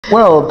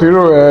Well,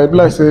 Piero,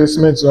 like say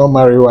Smith don't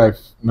marry wife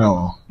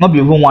now. Not be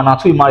even one or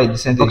two married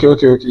decently.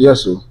 Okay,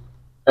 yes, so.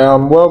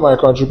 Well, my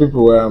country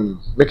people,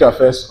 make our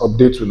first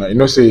update tonight. You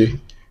know, say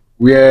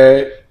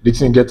where the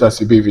thing get us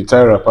a bit we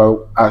tie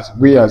up as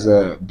we as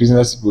a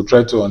business people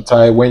try to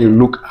untie when you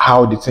look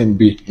how the thing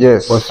be.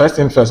 Yes. But first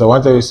thing first, I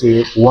want to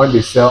say one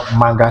they sell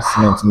manga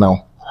cement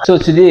now. So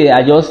today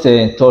I just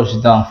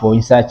touched down for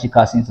inside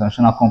Chikas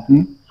International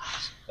Company,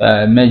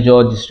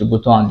 major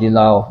distributor and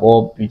dealer of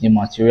all building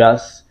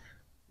materials,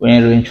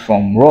 when range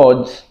from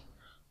rods,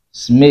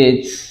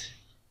 cement,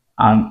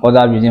 and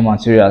other building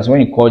materials. When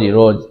you call the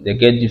rod, they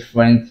get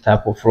different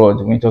type of rod.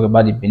 When you talk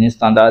about the Benin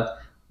standard,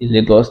 the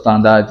Lagos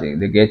standard,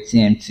 they get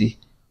TMT.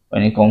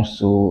 When it comes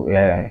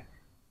to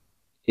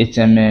 8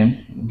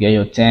 mm, you get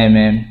your 10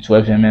 mm,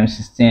 12 mm,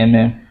 16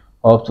 mm,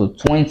 up to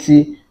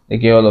 20. They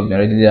get all of them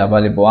readily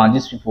available, and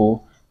these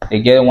people they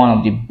get one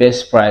of the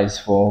best price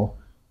for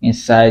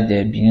inside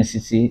the Benin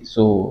City.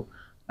 So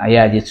now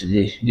here I did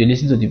today. You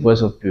listen to the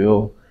voice of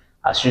Pio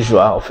as usual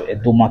of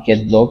Edo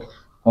Market Blog.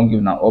 Come give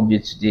an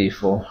update today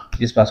for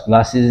this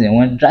particular season.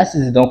 When dry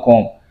season don't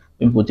come,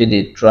 people take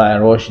they try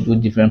rush do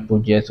different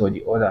projects or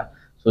the other.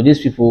 So these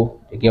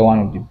people they get one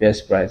of the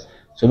best price.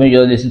 So when you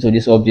just listen to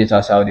this update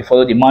as well, they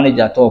follow the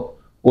manager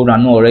talk. Hold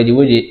and know already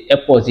where the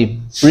airports they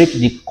break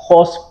the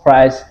cost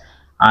price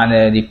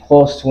and the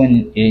cost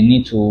when they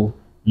need to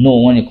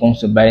know when it comes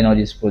to buying all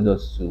these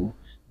products. So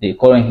they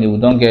currently we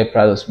don't get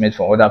products made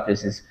from other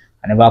places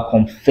and never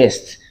come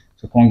first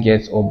to come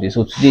get updates.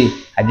 So today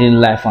I did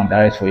live and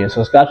direct for you.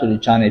 Subscribe to the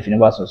channel if you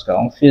never subscribe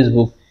on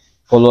Facebook.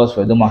 Follow us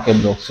for the market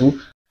blog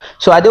too.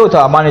 So I deal with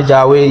our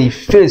manager where he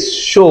face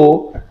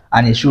show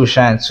and he should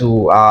shine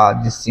to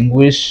our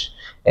distinguished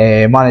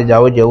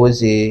manager where they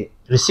always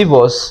receive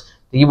us,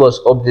 they give us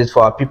updates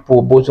for our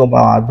people both home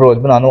and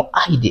abroad. But I know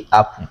how they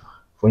happen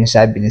for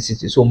inside Benin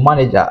City. So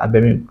manager, I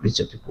better greet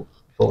your people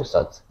before we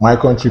start. My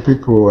country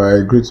people,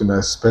 I greet you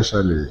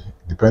especially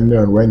depending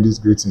on when these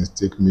greetings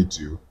take me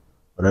to,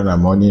 whether in the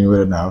morning,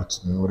 whether in the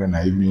afternoon, whether in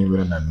the evening,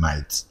 whether in the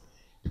night,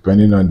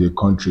 depending on the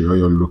country or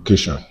your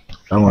location.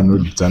 That one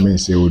no determine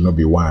say will not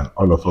be one.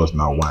 All of us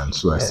now one.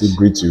 So I still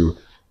greet you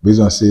based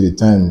on say the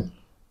time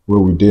where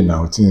we did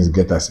now things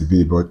get as it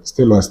be, but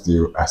still on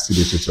still I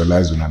still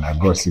socialize with and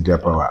God still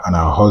get power and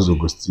our hustle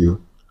go still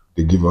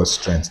they give us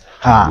strength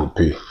to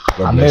pay.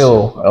 God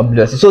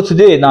bless you. So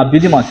today now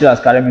building materials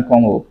carry me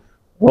come up.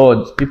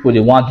 Roads, people they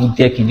want to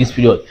deck in this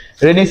period.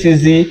 Rainy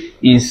season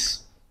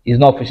is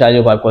not officially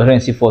over because rain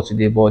season for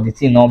today, but the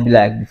thing not be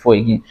like before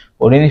again.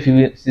 But rainy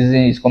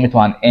season is coming to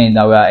an end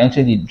and we are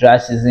entering the dry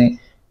season.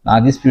 Now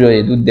this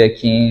period they do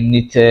decking,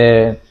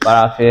 knitted,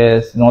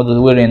 parapets, you know,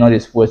 the way rain all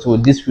this spoil. So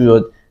this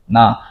period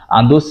now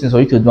and those things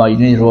for you to do you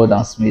need rod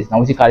and smith. Now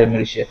we take carry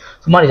me share.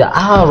 So manager,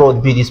 how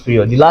road be this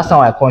period? The last time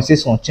I consider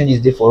some changes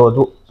there for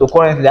road. So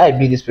currently I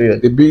be this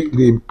period.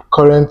 The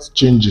current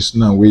changes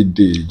now we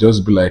dey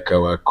just be like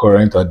our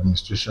current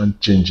administration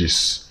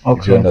changes. Okay.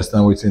 If you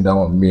understand what that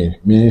one mean.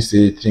 Meaning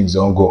say things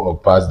don't go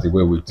up past the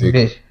way we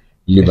take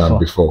live and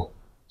before.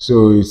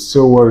 So it's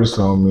so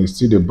worrisome, it's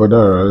still the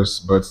bother us,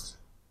 but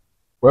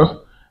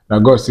well, now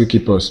God still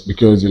keep us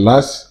because the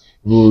last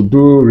we'll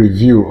do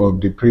review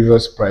of the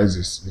previous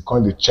prices.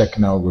 Because the check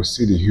now, we'll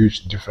see the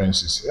huge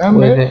differences.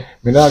 May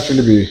not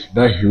actually be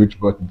that huge,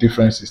 but the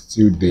difference is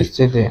still there. It's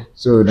still there.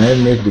 So that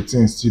make the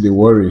things still the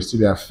worry,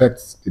 still they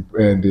affect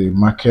the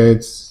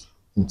markets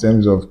in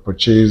terms of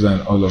purchase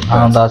and all of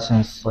that. And that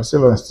sense. But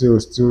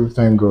still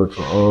thank God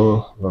for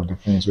all of the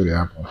things that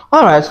happen.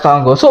 All right,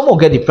 thank God. So we'll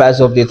get the price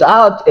update.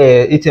 How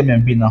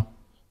 8mm be now?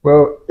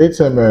 Well,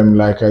 8mm,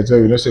 like I tell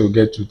you, say we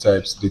get two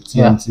types: the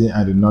TMT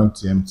and the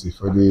non-TMT.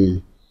 For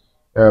the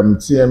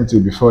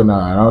TMT before now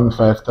around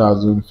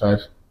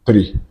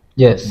 5,503.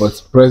 Yes.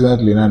 But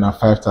presently now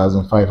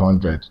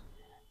 5,500.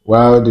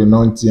 While the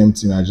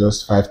non-TMT now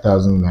just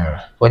 5,000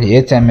 naira. For the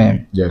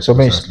 8mm. Yes. So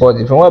many spot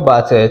different. What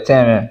about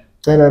 10mm?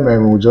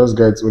 10mm we just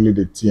get only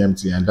the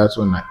TMT and that's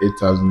one at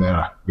 8,000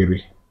 naira.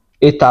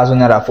 8,000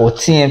 naira for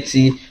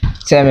TMT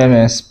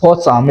 10mm.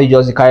 Sports and may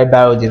just carry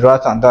barrel the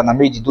route and down and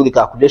make you do the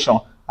calculation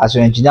as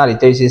your engineer they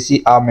tell you say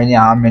see how many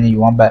you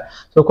want buy.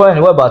 So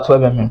currently what about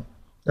 12mm?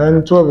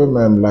 And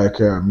 12mm, like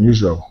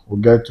usual,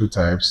 we get two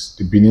types: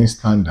 the Benin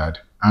standard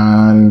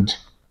and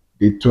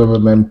the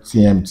 12mm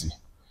TMT.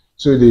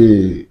 So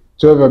the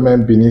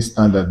 12mm Benin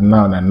standard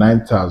now at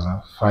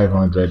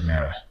 9,500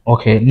 naira.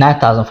 Okay,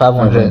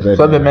 9,500.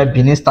 12mm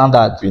Benin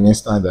standard. Benin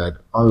standard.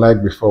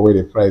 Unlike before, where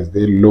the price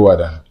they lower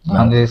than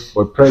now.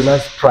 But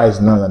present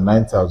price now at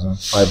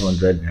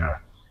 9,500 naira.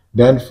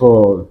 Then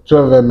for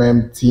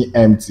 12mm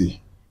TMT,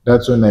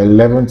 that's on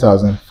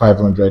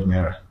 11,500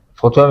 naira.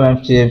 For 12mm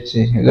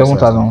TMT,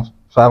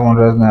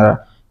 11,500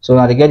 naira. So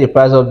now they get the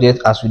price update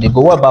as we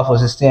go. What about for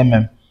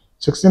 16mm?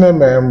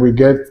 16mm, we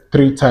get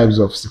three types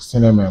of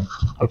 16mm.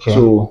 Okay.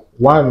 So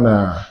one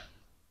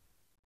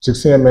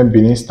 16mm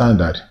Benin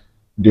standard,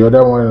 the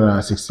other one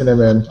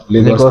 16mm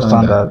Lagos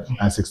standard,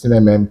 and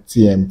 16mm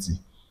TMT.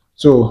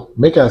 So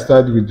make I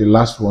start with the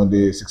last one,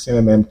 the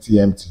 16mm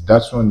TMT.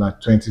 That's one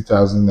at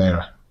 20,000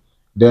 naira.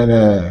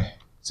 Then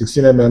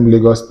 16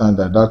 Lagos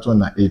Standard, that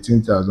one at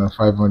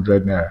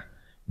 18,500 naira.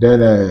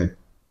 Then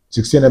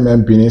 16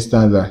 Benin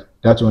Standard,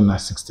 that one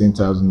at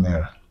 16,000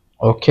 naira.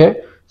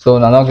 Okay. So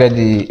now not get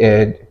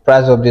the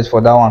price update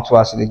for that one too,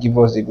 as they give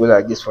us the go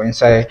like this for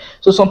inside.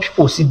 So some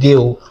people see they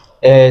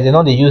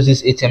know they use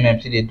this 8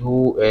 they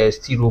do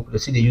steel rope. They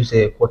see they use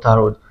a quarter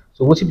rod.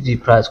 So what is the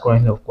price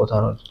currently of quarter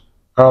rod?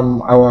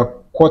 Our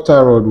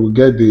quarter rod will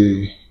get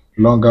the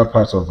longer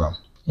part of them.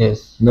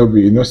 Yes.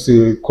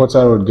 See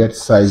quarter rod get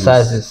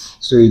sizes.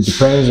 So it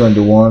depends on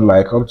the one,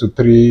 like up to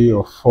 3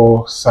 or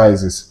 4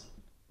 sizes.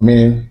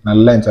 Meaning the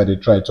length that they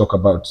try to talk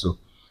about.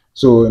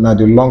 So now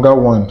the longer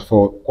one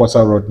for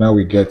quarter rod now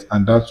we get,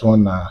 and that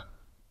one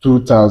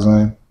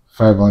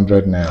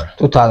 2,500 naira.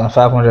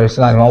 2,500 is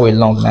not the one way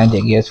long now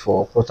they get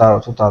for quarter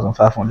rod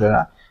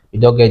 2,500. You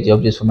don't get the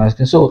updates from my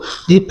screen. So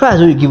the price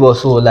you give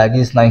us so like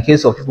this now, in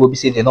case of people be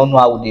say they don't know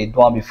how they do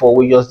one before,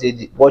 we just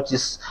did watch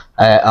this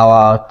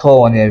our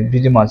tour on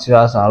building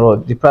materials and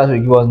road. The price we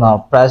give us now,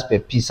 price per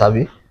piece, have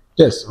you?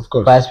 Yes, of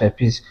course. Price per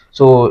piece.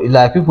 So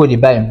like people they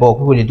buy in bulk,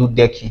 people they do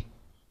decking,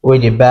 where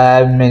they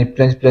buy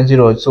plenty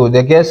roads, so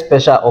they get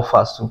special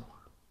offers too.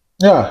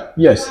 Yeah,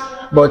 yes.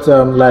 But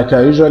like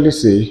I usually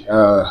say,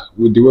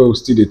 with the way we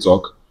still they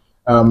talk,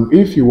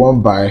 if you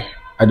want buy,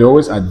 I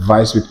always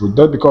advise people,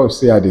 not because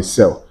say they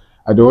sell.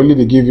 I only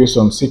they give you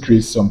some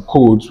secrets, some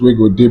codes we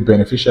go dey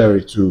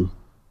beneficiary to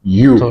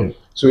you. Sorry.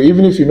 So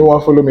even if you don't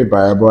want to follow me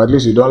buy, but at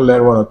least you don't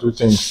learn 1 or 2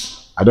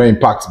 things, I don't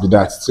impact with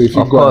that. So if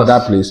you go to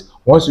that place,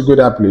 once you go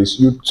to that place,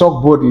 you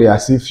talk boldly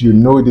as if you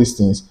know these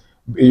things.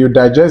 You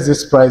digest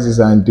these prices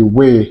and the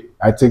way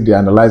I take the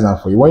analyze them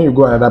for you. When you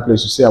go another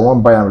place, you say I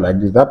won't buy them like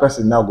this. That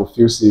person now go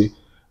feel say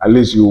at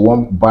least you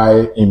won't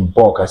buy in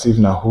bulk as if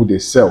now who they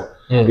sell.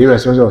 Yes.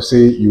 Irrespective of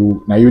say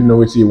you know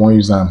what you won't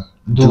use them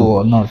do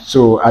or not.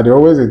 So I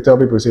always tell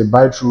people say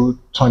buy through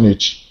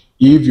tonnage.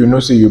 If you know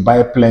say you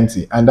buy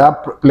plenty, and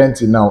that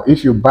plenty now,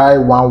 if you buy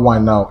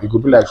one now, it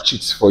could be like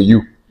cheats for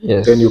you.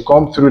 Yes. Then you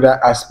come through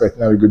that aspect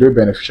now, it could be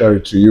beneficiary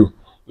to you.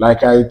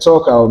 Like I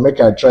talk,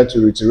 I try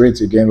to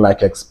reiterate again,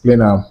 like explain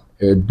a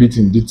bit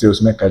in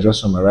details, make I just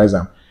summarize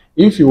them.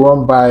 If you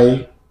want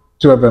buy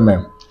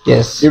 12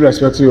 yes,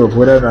 irrespective of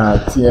whether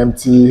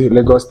TMT,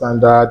 Lagos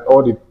Standard,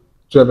 all the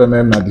 12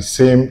 are the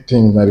same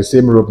thing, are the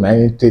same rope, now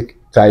you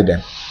tie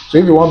them. So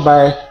if you want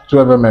buy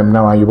 12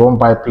 now and you won't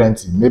buy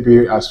plenty,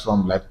 maybe as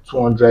from like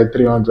 200,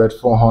 300,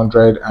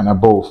 400 and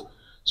above.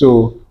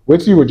 So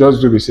what you will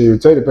just do is say you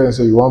tell the person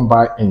say you won't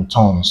buy in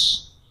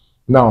tons.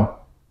 Now,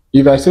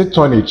 if I say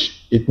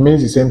tonnage, it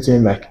means the same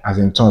thing like as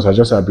in tons. I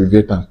just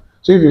abbreviate them.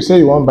 So if you say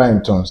you won't buy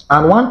in tons,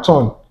 and 1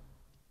 ton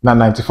now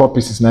 94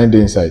 pieces 9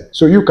 days inside.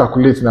 So you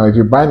calculate now, if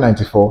you buy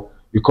 94,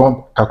 you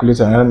come calculate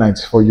another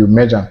 94, you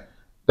measure.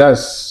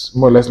 That's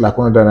more or less like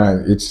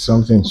 180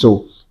 something.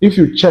 So if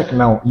you check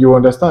now, you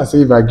understand,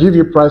 say if I give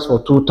you price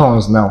for 2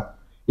 tons now,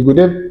 you could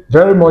get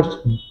very much,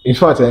 in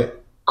fact,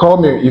 call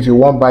me if you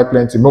want buy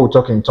plenty, more we'll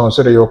talk in tons,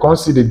 so that you can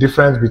see the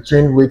difference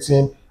between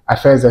waiting I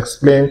first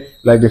explain,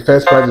 like the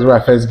first price is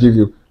what I first give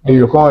you. Then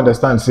you can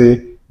understand,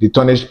 say, the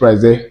tonnage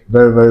price there,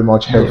 very, very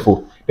much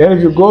helpful. Then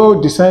if you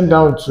go descend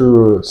down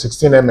to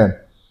 16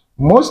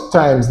 most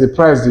times the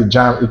price they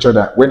jam each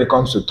other when it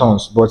comes to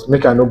tons, but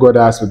make I no go that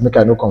aspect, make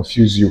I no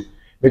confuse you.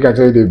 Make I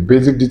tell you the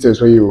basic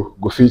details where you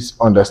go fit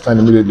understand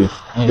immediately.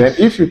 Yes. Then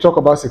if you talk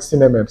about 16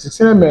 now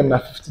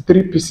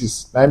 53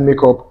 pieces, that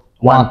make up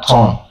 1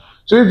 ton.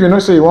 So if you know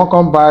say you won't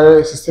come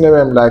buy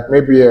 16 like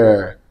maybe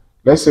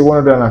let's say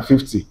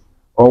 150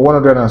 or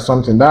 100 and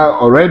something, that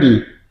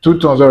already 2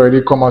 tons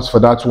already come out for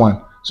that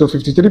one. So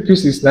 53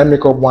 pieces that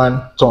make up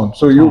 1 ton.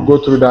 So you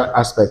go through that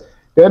aspect.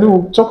 Then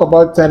we'll talk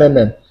about 10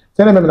 now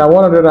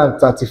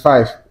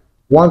 135,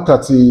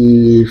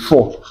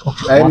 134.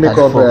 Okay, I make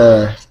up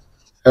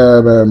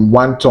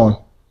 1 ton.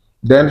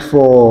 Then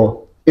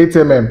for 8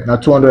 now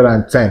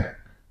 210.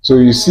 So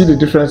you see the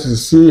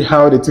differences, see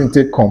how the thing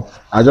take come.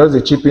 I just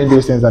the chipping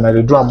these things and I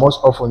do them most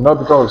often, not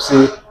because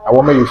say I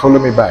want me you follow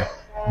me by,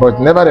 but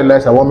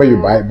nevertheless I want me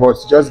you buy, but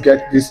just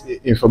get this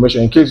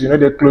information in case you know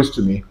they're close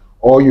to me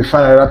or you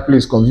find another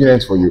place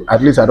convenient for you.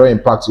 At least I don't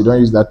impact you, don't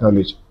use that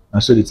knowledge,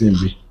 and so the thing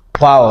be.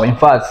 Wow, in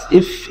fact,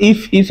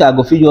 if I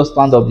go feel just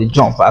stand up the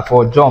jump,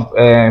 for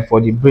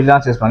the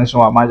brilliant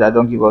explanation of manager I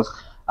don't give us,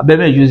 I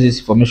better use this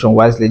information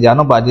wisely. They are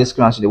not by this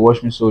screen as they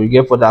watch me, so you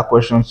get further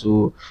questions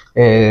to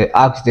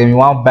ask them. You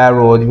want buy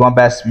road, you want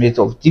buy smith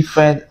of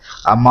different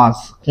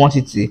amounts,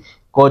 quantity.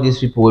 Call these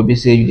people will be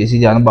say you they see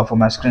their number for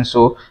my screen.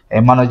 So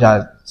a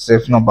manager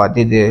self number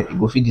they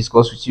go fit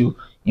discuss with you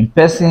in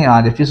person,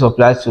 and the fee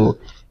supply to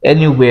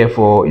anywhere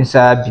for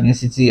inside Benin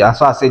City. As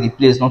far as say the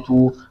place not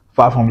too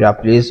far from their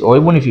place, or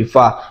even if you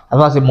far, as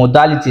far as the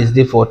modalities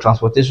there for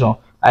transportation,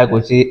 I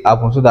go say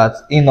happen so that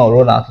in or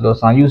run at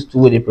loss and use 2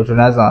 way they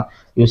patronize and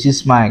you see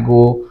smile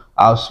go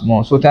out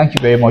small. So thank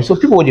you very much. So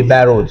people with the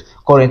buy road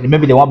currently,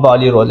 maybe they want buy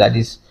only road like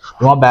this,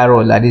 they want buy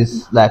road like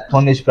this, like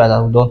tonnage price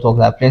that we don't talk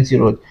like plenty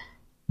road.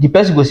 The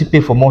person go see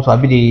pay for motor,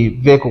 be the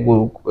vehicle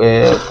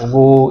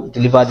go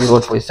deliver the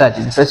road for his side.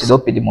 The person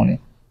don't pay the money.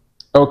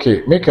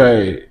 Okay, make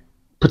I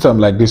put them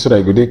like this so that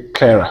it go dey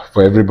clearer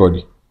for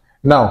everybody.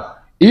 Now,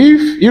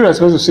 if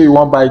irrespective say you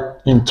want buy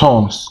in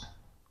tons,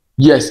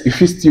 yes, if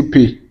you still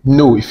pay,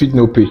 no, if it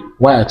no pay.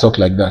 Why I talk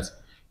like that?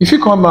 If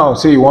you come out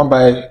say you want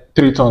buy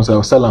 3 tons, I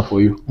will sell them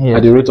for you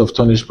at the rate of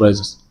tonnage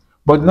prices.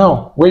 But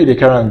now, where they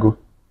carry and go?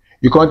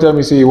 You can't tell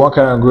me say you want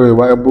carry and go, you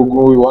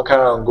want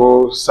carry and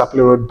go,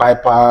 Sapele Road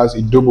bypass,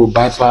 Idobo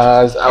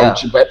bypass,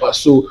 Auchi bypass.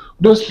 So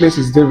those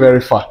places they're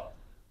very far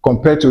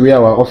compared to where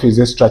our office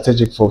is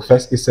strategic for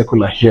First East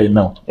Circular here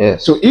now.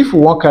 Yes. So if we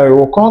want carry,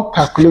 we can't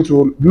calculate,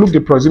 we'll look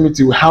the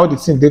proximity, how the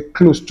thing they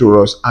close to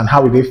us and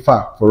how they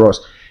far for us.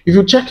 If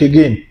you check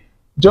again,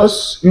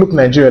 just look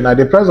Nigeria now.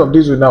 The price of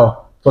diesel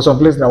now for some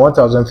places now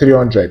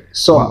 1,300,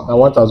 some now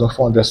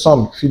 1,400,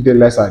 some few days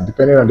lesser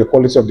depending on the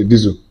quality of the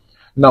diesel.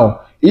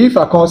 Now, if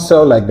I can't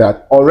sell like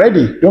that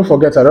already, don't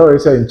forget I already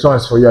sell in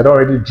tons for you. I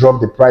already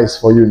dropped the price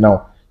for you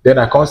now. Then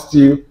I can't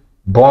still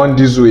burn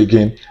diesel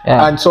again.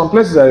 And some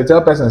places I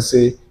tell person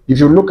say, if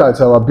you look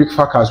at our big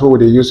factors, what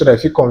would they use so that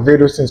if you convey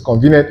those things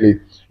conveniently,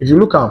 if you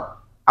look at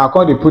I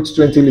can't they put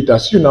 20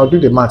 liters, you now do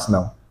the math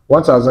now.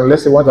 1,000,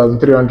 let's say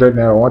 1,300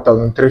 naira,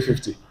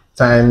 1,350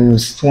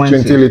 times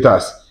 20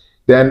 liters.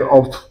 Then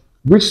of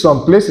which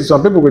some places,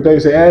 some people will tell you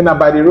say, hey, now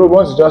by the road,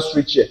 once you just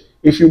reach here,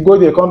 if you go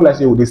there, come like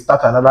say, they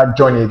start another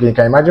journey again.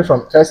 Can you imagine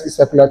from First East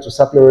Circular to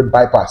Sapele Road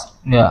bypass?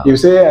 Yeah. You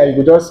say hey, you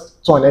could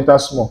just turn enter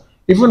small.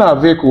 Even a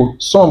vehicle,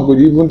 some go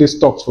even they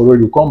stopped for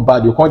road. You come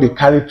back, you can't they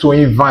carry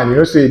towing van. You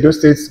know, say those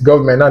states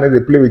government now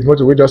they play with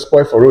motor, we just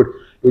spoil for road.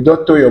 You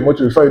just tow your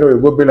motor before you know you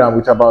go bill them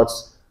with about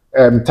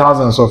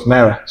thousands of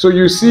naira. So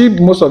you see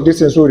most of these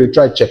things where they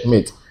try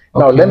checkmate.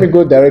 Now let me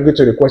go directly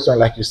to the question,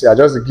 like you say. I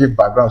just give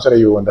background so that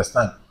you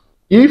understand.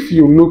 If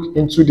you look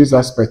into this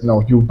aspect now,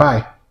 you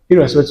buy,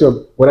 irrespective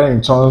of whether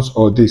in tons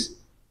or this,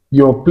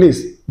 your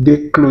place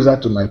they closer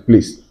to my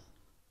place.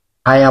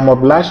 I am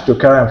obliged to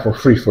carry them for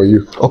free for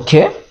you.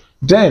 Okay.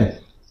 Then,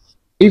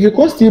 if you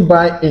can still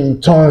buy in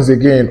tons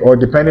again, or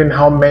depending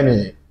how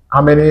many,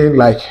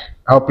 like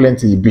how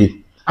plenty it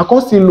be, I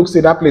can still look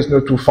say that place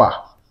not too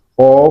far.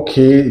 Or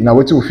okay, now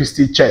wait till we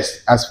still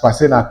chest as per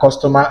saying a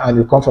customer and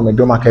you come from a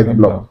door market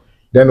block.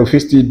 Then we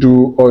still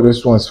do all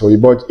those ones for you.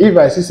 But if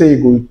I see say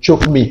you go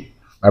choke me,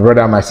 my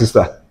brother and my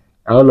sister,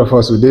 and all of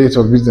us will do it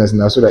for business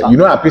now, so that you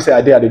know I say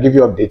I they give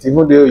you updates,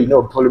 even though you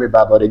know follow me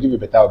back, but they give you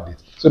better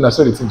updates. So now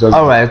so the thing just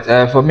all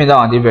right. For me that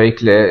one is very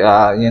clear.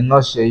 You're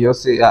not sure. You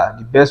say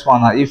the best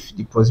one if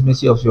the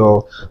proximity of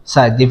your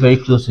site they very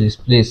close to this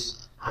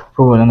place.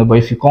 Probably, but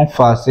if you come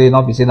fast, say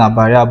not be saying a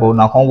barrier, but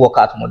now come work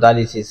out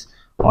modalities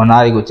on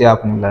how you go take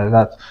happen like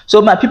that.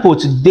 So my people,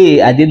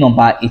 today I did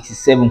number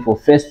 87 for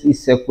First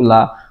East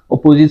Circular,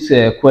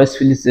 opposite Quest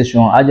Filling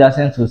Station,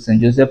 adjacent to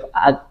St. Joseph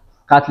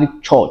Catholic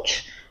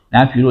Church.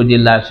 Now people they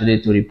live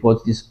today to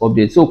report this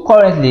update. So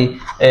currently,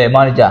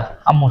 manager,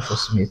 how much for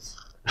Smith?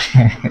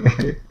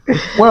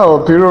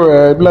 Well,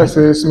 Piro, like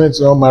say Smith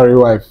don't marry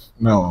wife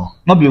now.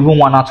 Not be even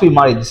one or two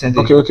married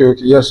decently. Okay,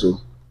 yes, so.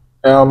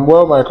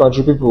 Well, my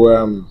country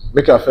people,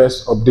 make a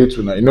first update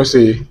tonight. You know,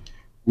 say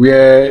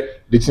where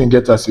the thing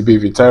get us to be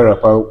if you tie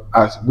up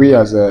as we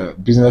as a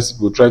business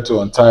people try to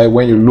untie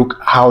when you look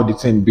how the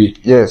thing be.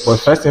 Yes. But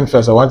first thing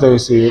first, I want to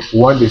say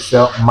one they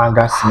sell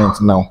manga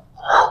cement now.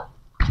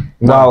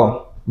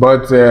 Wow.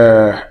 But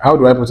how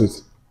do I put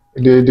it?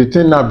 The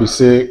thing now be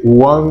say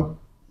one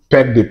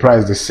peg the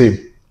price the same,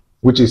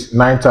 which is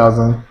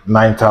 9,000.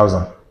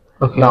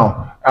 Okay.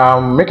 Now,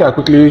 make I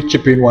quickly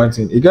chip in one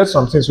thing. You get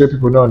some things where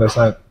people don't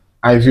understand.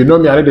 And if you know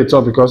me, I know they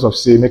talk because of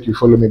say make you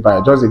follow me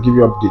by. Just they give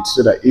you updates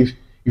so that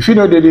if you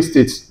know the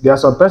states, there are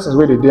some persons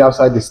where they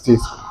outside the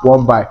states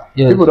won't buy.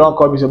 Yes. People don't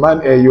come and say,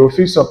 man, your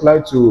fees supply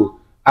to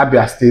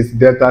Abia State,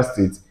 Delta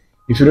State.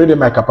 If you know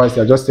my capacity,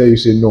 I just tell you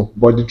say no.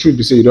 But the truth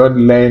is say you don't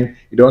learn,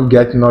 you don't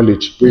get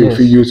knowledge where you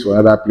feel use for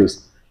another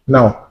place.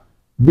 Now,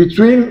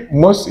 between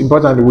most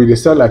importantly, we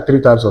sell like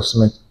 3 types of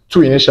cement.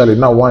 2 initially,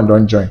 now 1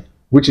 don't join,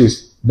 which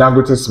is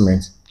Dangote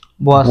cement,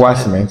 Boa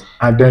cement,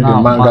 and then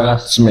the manga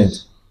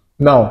cement.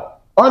 Now,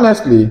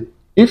 honestly,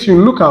 if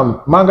you look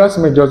at manga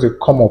cement just they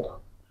come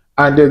up,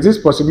 and there's this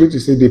possibility to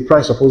say the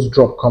price supposed to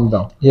drop, come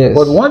down. Yes.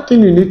 But one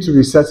thing you need to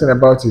be certain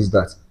about is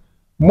that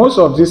most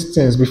of these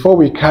things, before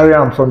we carry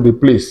them from the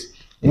place,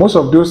 most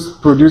of those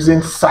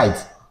producing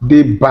sites,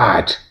 they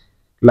bad.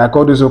 Like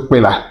all those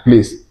Okpela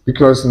place,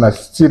 because it's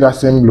still that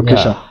same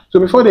location. Yeah. So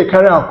before they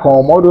carry on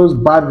come, all those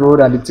bad road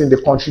and the thing, they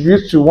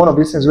contribute to one of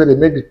these things where they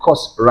make the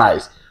cost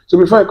rise. So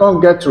before it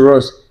can't get to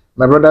us,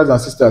 my brothers and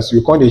sisters,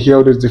 you can't hear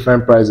all those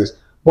different prices.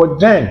 But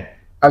then,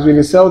 as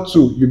we sell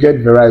too, you get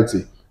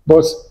variety.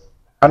 But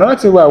another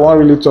thing where I want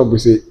to really talk, we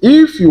say,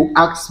 if you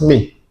ask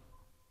me,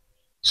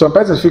 some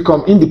persons will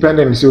come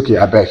independent and say, okay,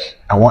 I beg,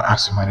 I want to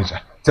ask the manager,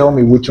 tell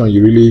me which one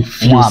you really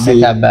feel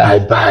say I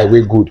buy,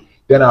 way good.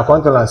 Then I'll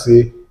come tell and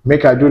say,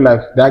 make I do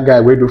like that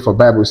guy we do for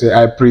Bible, say,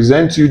 I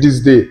present you this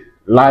day,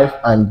 life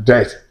and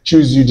death,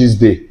 choose you this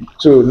day.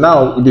 So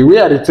now, the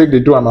way I take the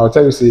do, I'll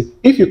tell you, say,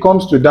 if it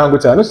comes to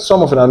Dangote, I know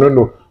some of it I don't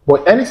know,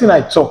 but anything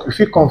I talk, if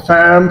you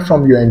confirm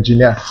from your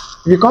engineer,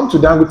 if you come to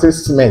Dangote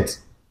cement,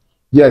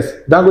 yes,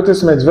 Dangote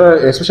cement,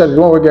 very, especially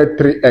the one we get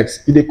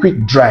 3X, it's a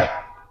quick dry.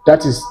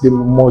 that is the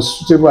most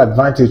suitable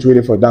advantage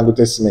really for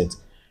Dangote cement.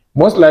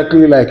 Most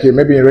likely, like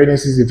maybe in rainy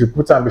season, if you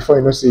put them before,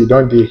 you know, say you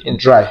don't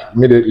dry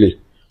immediately.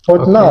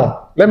 But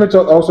now, let me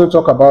also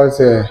talk about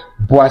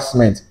BUA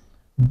cement.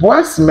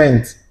 BUA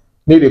cement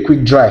need a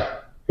quick dry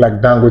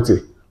like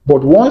Dangote,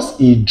 but once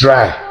it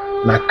dry,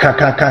 na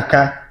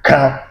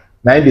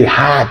now they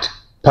hard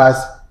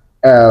pass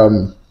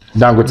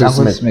Dangote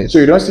cement. So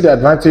you don't see the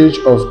advantage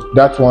of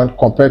that one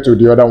compared to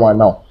the other one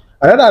now.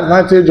 Another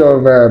advantage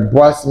of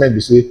BUA cement,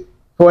 you see,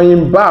 for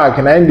him back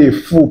and then they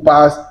full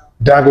pass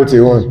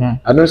Dangote ones.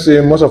 I don't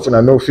say most of them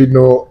I know if you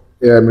know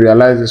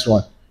realize this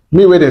one.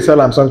 Me where they sell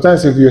them,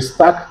 sometimes if you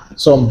stack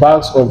some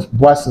bags of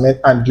BUA cement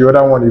and the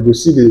other one, you will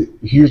see the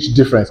huge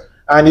difference.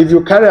 And if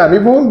you carry them,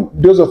 even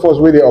those of us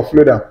where they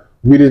offload them,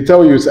 we they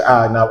tell you say,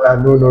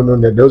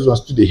 no, those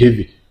ones too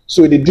heavy.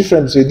 So the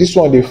difference is this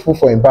one they full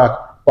for him back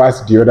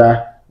past the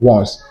other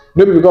ones.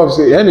 Maybe because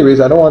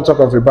anyways, I don't want to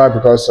talk of it back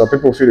because some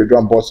people feel they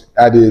don't,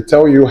 but they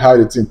tell you how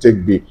the thing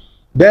take be.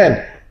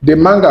 Then the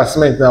manga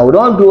cement. Now we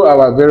don't do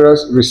our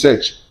various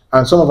research,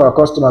 and some of our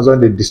customers don't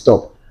they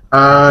disturb.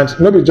 And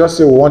maybe just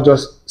say we won't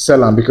just sell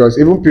them because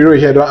even Piro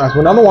here don't ask.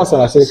 When I don't want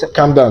to say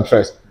calm down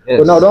first. Yes.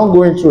 But now don't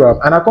go into them.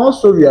 And I can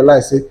also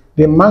realize say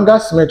the manga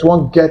cement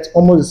won't get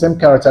almost the same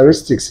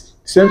characteristics,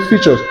 same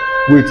features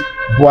with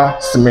BUA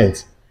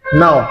cement.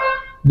 Now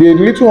the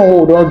little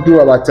one we don't do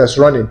our test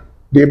running,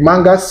 the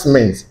manga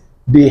cement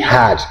they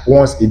hard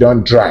once it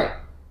don't dry.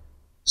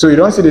 So you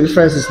don't see the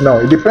differences now.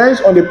 It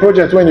depends on the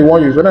project when you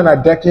want to use, whether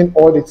not decking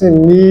or the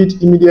thing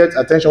need immediate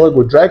attention, where it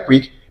go dry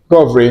quick,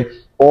 cover,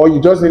 or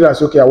you just need to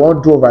say, okay, I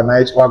won't do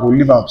overnight, or I go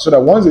leave them. So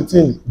that once the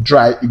thing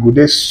dry, it go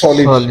there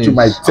solid to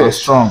my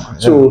test. Strong.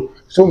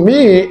 So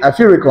me, I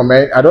feel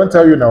recommend, I don't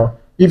tell you now,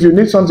 if you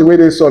need something where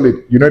they're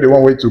solid, you know the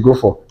one way to go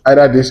for,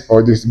 either this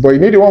or this. But you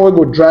need the one where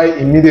go dry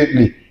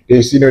immediately.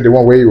 They see the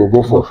one where you will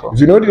go for.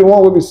 If you know the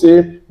one where we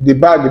say the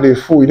bag they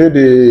full, you know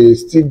they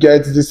still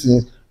get this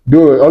thing.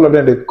 Though all of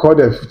them they call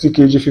them 50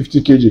 kg,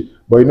 50 kg,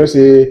 but you know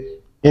say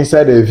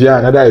inside the Evian,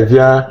 another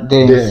Evian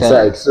they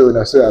inside. So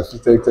that's why I have to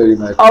tell you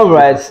my. All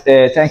right,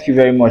 thank you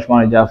very much,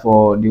 manager,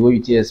 for the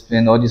way you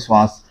explain all these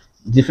ones.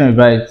 Different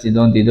varieties they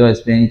don't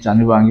explain each and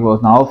every and give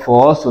us. Now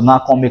for us to now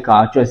come make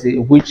our choice, say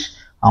which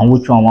and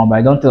which one, but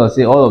I don't tell us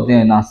say all of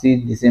them now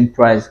see the same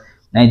price.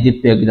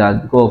 90 peg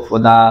that because for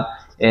that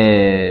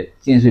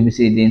things we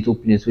say they into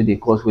place where they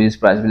cost for this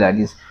price be like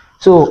this.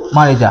 So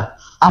manager,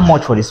 how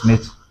much for this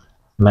mate?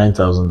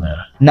 9,000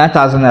 naira.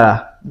 9,000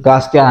 naira.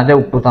 Gas can and then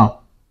we put on.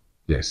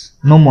 Yes.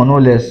 No more, no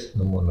less.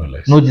 No more, no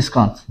less. No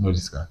discount. No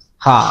discount.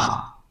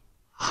 Ha.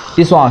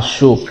 This one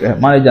shook.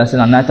 Manager said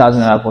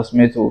 9,000 naira for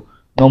Smeto.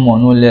 No more,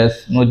 no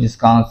less. No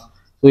discount.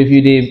 So if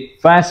you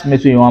find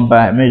Smeto you want to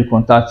buy, maybe you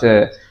contact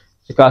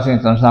Chicago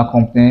International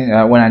Company.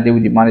 When I deal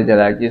with the manager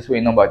like this,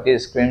 where number they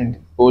scream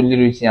only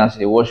reaching and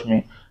they watch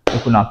me. You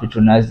can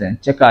patronize them.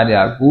 Check out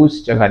their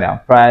goods. Check out their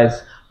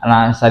price. And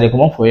I started come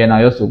up for you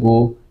now just to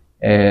go.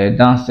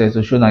 Downstairs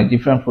to show now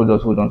different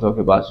products we don't talk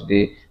about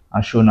today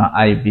and show now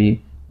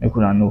IB make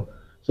una know.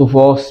 So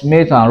for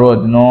Smith and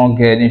Rod, don't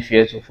get any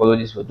fear to follow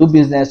this. Do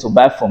business, to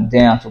buy from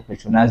them and to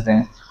patronize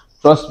them.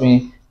 Trust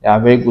me, they are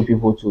very good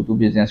people to do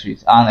business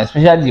with, and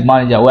especially the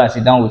manager where I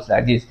sit down with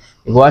like this,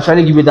 it will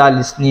actually give you that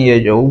listening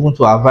edge or even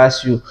to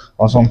advise you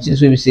on some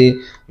things where we say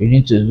you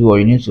need to do or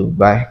you need to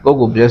buy. God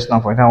will bless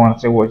now for that one.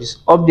 Say what this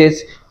updates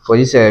for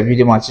this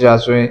video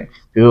materials where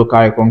people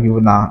carry come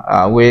give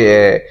now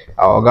where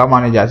our organ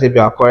manager say be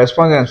our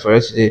correspondent for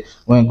us today.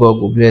 When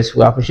God will bless,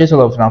 we appreciate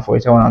all of now for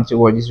it. I want to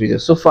watch this video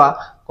so far.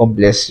 God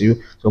bless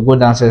you. So go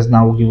downstairs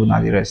now, we'll give you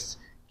now the rest.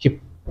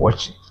 Keep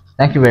watching.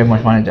 Thank you very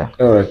much, manager.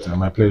 All right,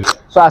 my pleasure.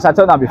 So as I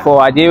told them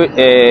before, I did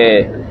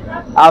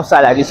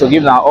outside like this to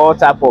give them all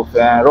type of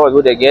road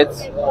where they get.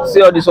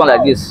 See all this one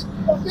like this.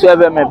 So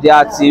FMF they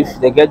are active,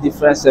 they get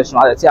different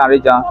sections. As I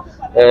region,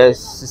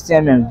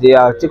 16mm they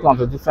are taken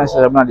to different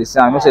sections. They say,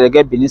 I say they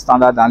get Benin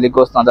standard and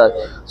Lagos standard.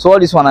 So all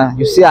this one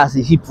you see as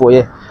a hip for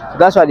here. So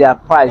that's why their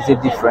price is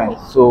different.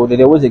 So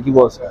they always give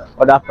us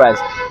other price.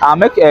 I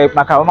make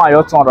my camera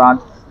your turn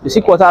around. You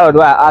see quarter road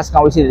where I ask,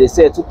 and we say they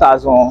say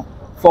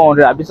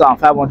 2,400, a bit around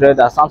 500.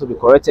 That sound to be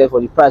corrected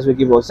for the price we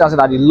give us. Sounds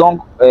that the long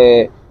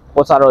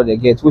quarter road they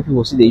get, which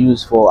people see they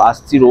use for as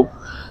steel rope.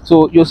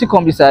 So you'll see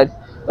come beside.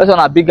 That's on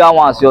a bigger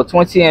ones. Your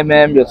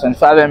 20mm, your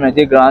 25mm,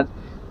 they grant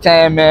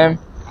 10mm.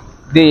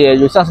 They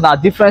you see now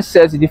different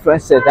sets.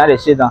 That they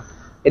shade now.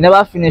 It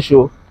never finish.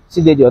 You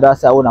see the other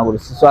side when I go to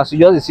see. So as you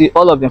just see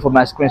all of them for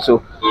my screen.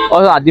 So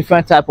all are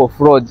different type of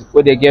rod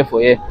where they get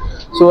for here.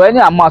 So any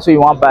amount so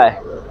you want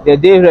buy, they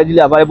readily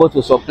available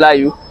to supply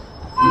you.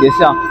 They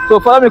say so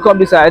follow me come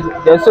this side.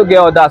 They also get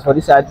orders for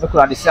this side. Make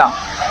on this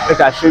side. Make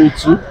I show you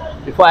too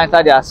before I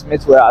enter their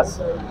Smith warehouse.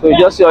 So you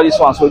just see all these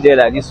ones so there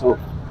like this. So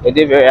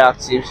they're very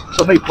active.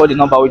 So maybe call the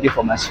number with you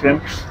for my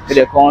screen. So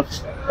they can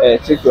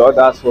take your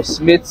orders for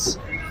Smiths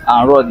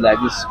and rod like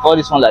this. All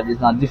this one like this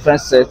now different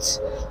sets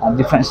and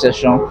different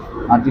session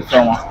and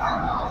different one.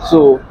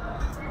 So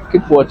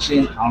keep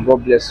watching and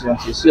God bless you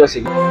until you see us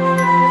again.